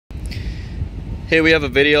Here we have a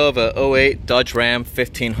video of a '08 Dodge Ram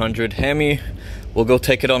 1500 Hemi. We'll go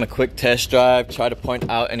take it on a quick test drive, try to point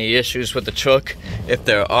out any issues with the truck, if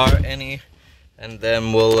there are any, and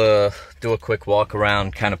then we'll do a quick walk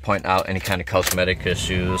around, kind of point out any kind of cosmetic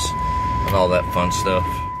issues and all that fun stuff.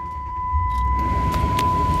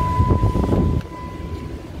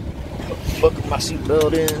 Buckle my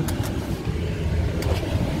seatbelt in.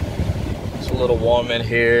 It's a little warm in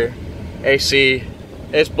here. AC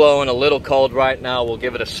is blowing a little cold right now. We'll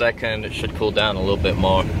give it a second. It should cool down a little bit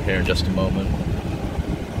more here in just a moment.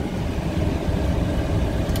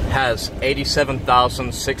 Has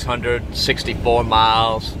 87,664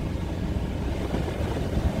 miles.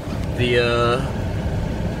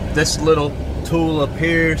 This little tool up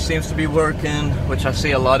here seems to be working, which I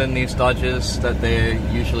see a lot in these Dodges that they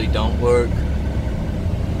usually don't work.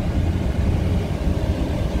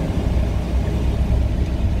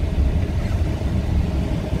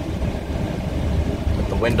 Put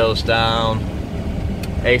the windows down.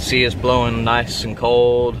 AC is blowing nice and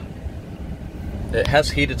cold. It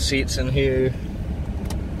has heated seats in here.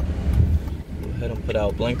 Go ahead and put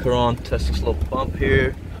our blinker on, test this little bump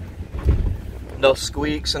here. No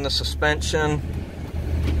squeaks in the suspension.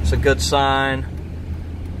 It's a good sign.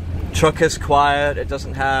 Truck is quiet. It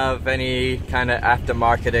doesn't have any kind of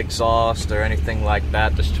aftermarket exhaust or anything like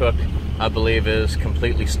that. This truck, I believe, is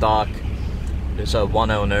completely stock. It's a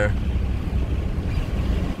one owner.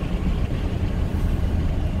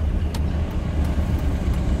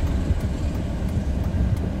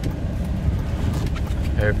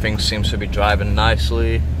 Everything seems to be driving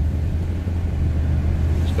nicely.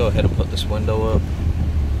 Let's go ahead and put this window up.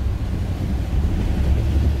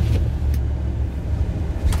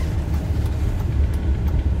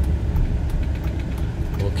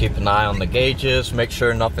 We'll keep an eye on the gauges, make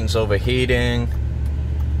sure nothing's overheating.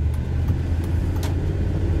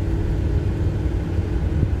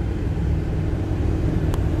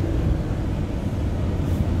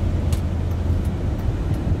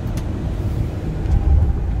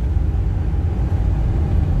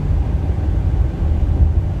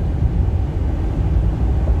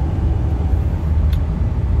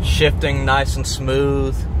 Shifting nice and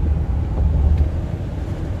smooth.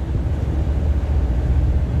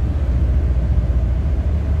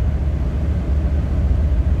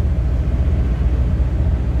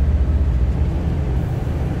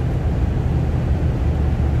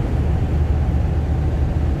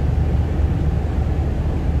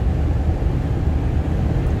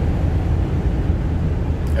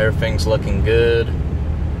 Everything's looking good.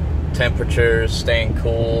 Temperatures staying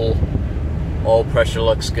cool. Oil pressure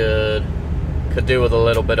looks good. Could do with a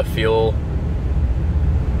little bit of fuel.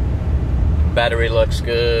 Battery looks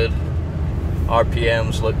good.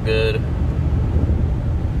 RPMs look good.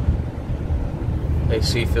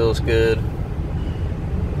 AC feels good.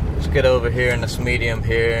 Let's get over here in this medium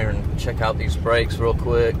here and check out these brakes real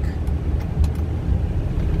quick.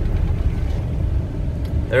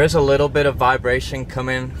 There is a little bit of vibration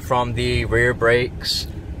coming from the rear brakes.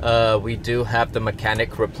 We do have the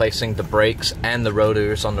mechanic replacing the brakes and the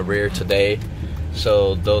rotors on the rear today,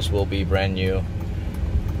 so those will be brand new.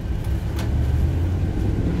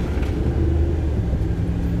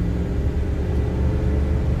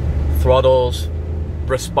 Throttle's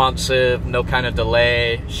responsive, no kind of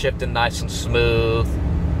delay, shifting nice and smooth.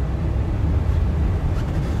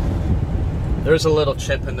 There's a little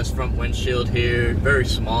chip in this front windshield here, very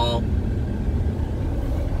small.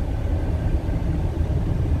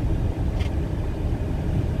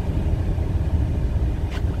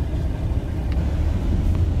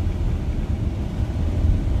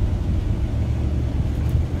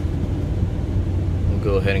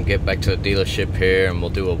 Go ahead and get back to the dealership here and we'll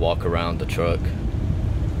do a walk around the truck.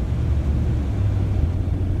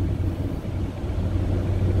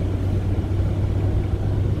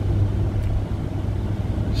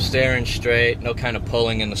 Steering straight, no kind of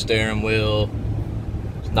pulling in the steering wheel.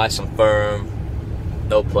 It's nice and firm,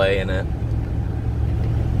 no play in it.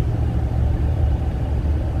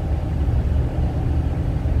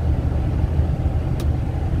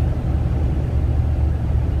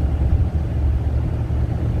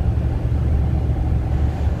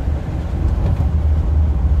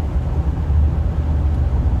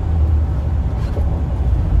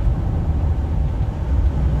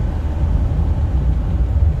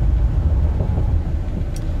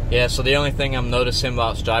 Yeah, so the only thing I'm noticing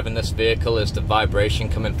whilst driving this vehicle is the vibration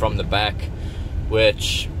coming from the back,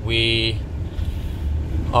 which we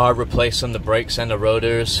are replacing the brakes and the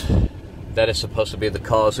rotors. That is supposed to be the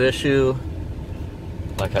cause issue.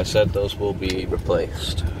 Like I said, those will be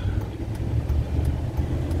replaced.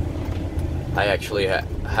 I actually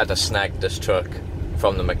had to snag this truck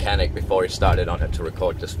from the mechanic before he started on it to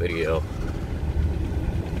record this video.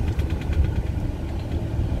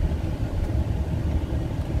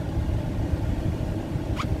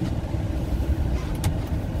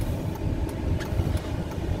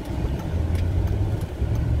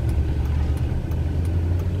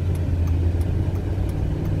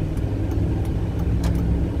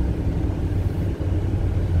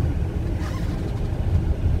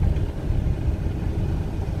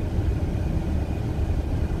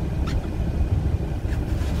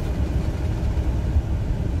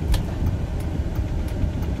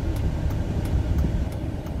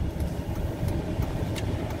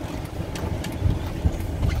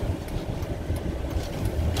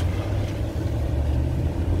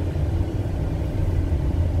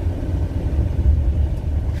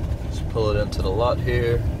 Pull it into the lot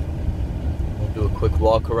here. We'll do a quick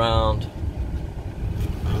walk around.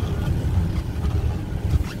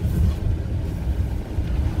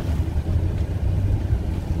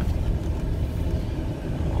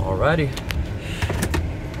 Alrighty,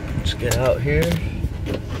 let's get out here.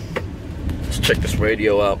 Let's check this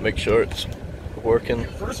radio out, make sure it's working.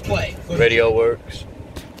 First play. Radio works.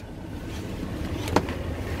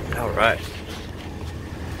 Alright.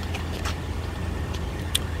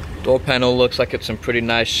 Door panel looks like it's in pretty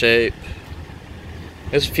nice shape.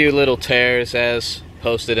 There's a few little tears as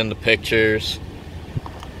posted in the pictures.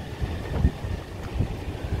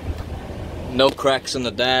 No cracks in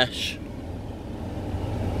the dash.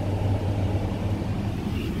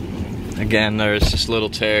 Again, there's this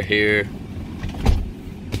little tear here.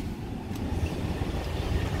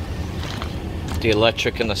 The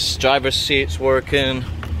electric in the driver's seat's working.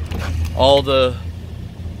 All the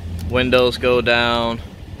windows go down.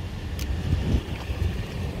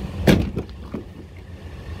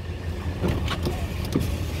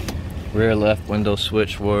 Rear left window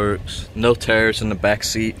switch works. No tears in the back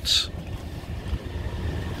seats.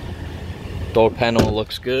 Door panel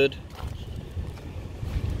looks good.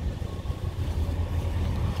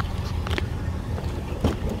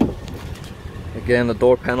 Again, the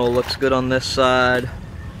door panel looks good on this side.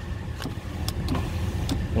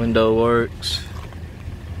 Window works.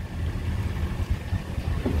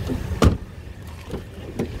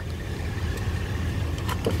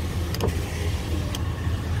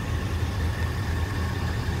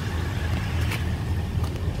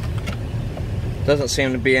 Doesn't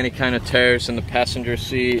seem to be any kind of tears in the passenger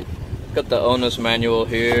seat. Got the owner's manual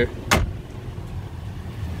here.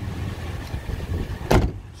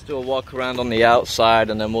 Let's do a walk around on the outside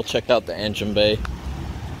and then we'll check out the engine bay.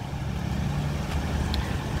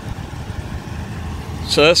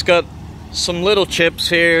 So it's got some little chips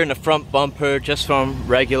here in the front bumper just from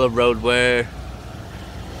regular road wear.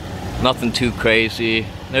 Nothing too crazy.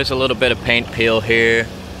 There's a little bit of paint peel here.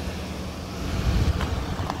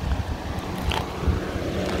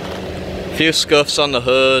 Few scuffs on the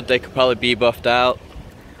hood, they could probably be buffed out.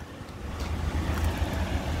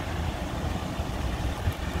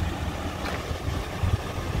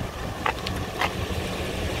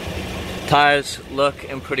 Tires look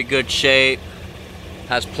in pretty good shape.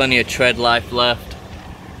 Has plenty of tread life left.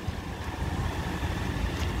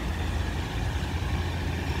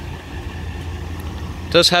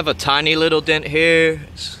 Does have a tiny little dent here.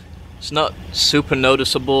 It's not super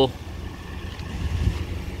noticeable.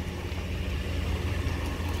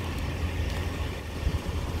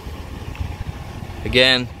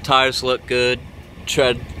 Again, tires look good.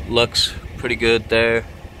 Tread looks pretty good there.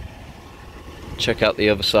 Check out the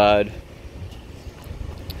other side.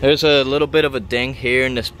 There's a little bit of a ding here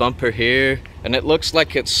in this bumper here, and it looks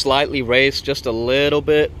like it's slightly raised just a little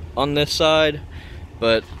bit on this side,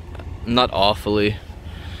 but not awfully.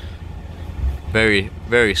 Very,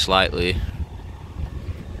 very slightly.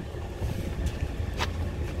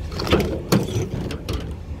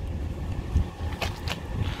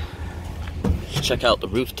 Let's check out the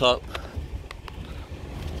rooftop.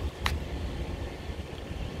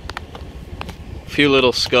 Few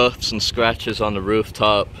little scuffs and scratches on the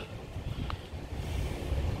rooftop.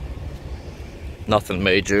 Nothing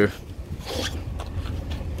major.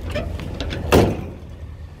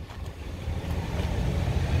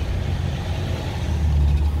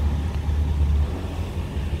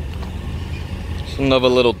 Just another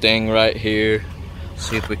little ding right here.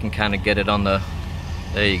 See if we can kind of get it on the...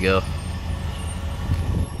 There you go.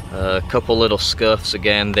 A couple little scuffs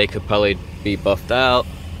again. They could probably be buffed out.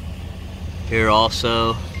 Here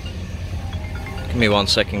also. Give me 1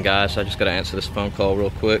 second, guys. I just gotta answer this phone call real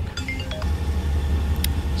quick.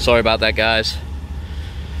 Sorry about that, guys.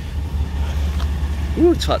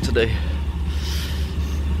 Ooh, it's hot today.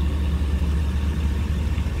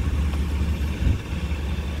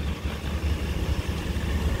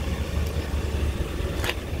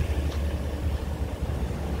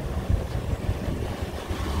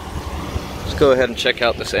 go ahead and check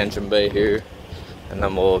out this engine bay here, and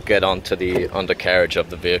then we'll get onto the undercarriage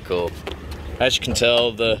of the vehicle. As you can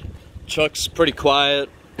tell, the truck's pretty quiet.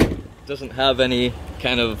 Doesn't have any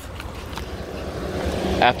kind of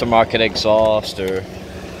aftermarket exhaust or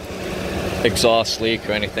exhaust leak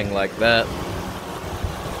or anything like that.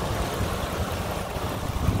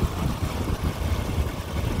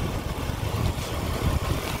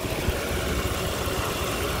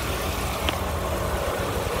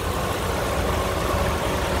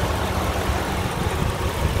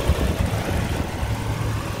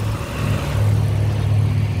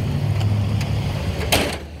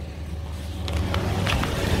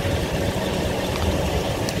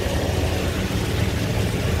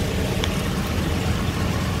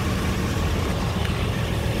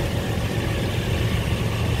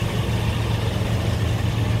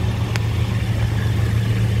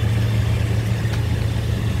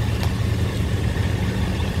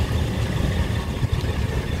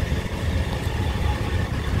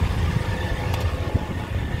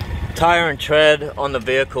 Tire and tread on the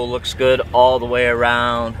vehicle looks good all the way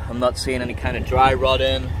around. I'm not seeing any kind of dry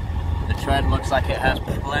rotting. The tread looks like it has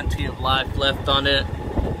plenty of life left on it.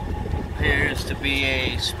 Appears to be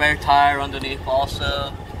a spare tire underneath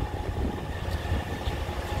also.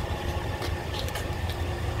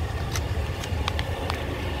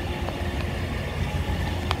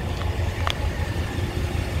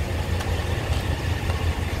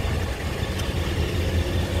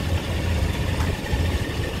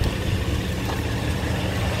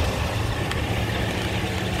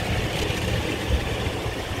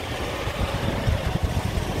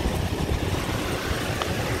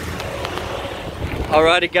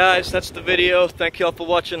 Alrighty guys, that's the video. Thank you all for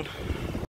watching.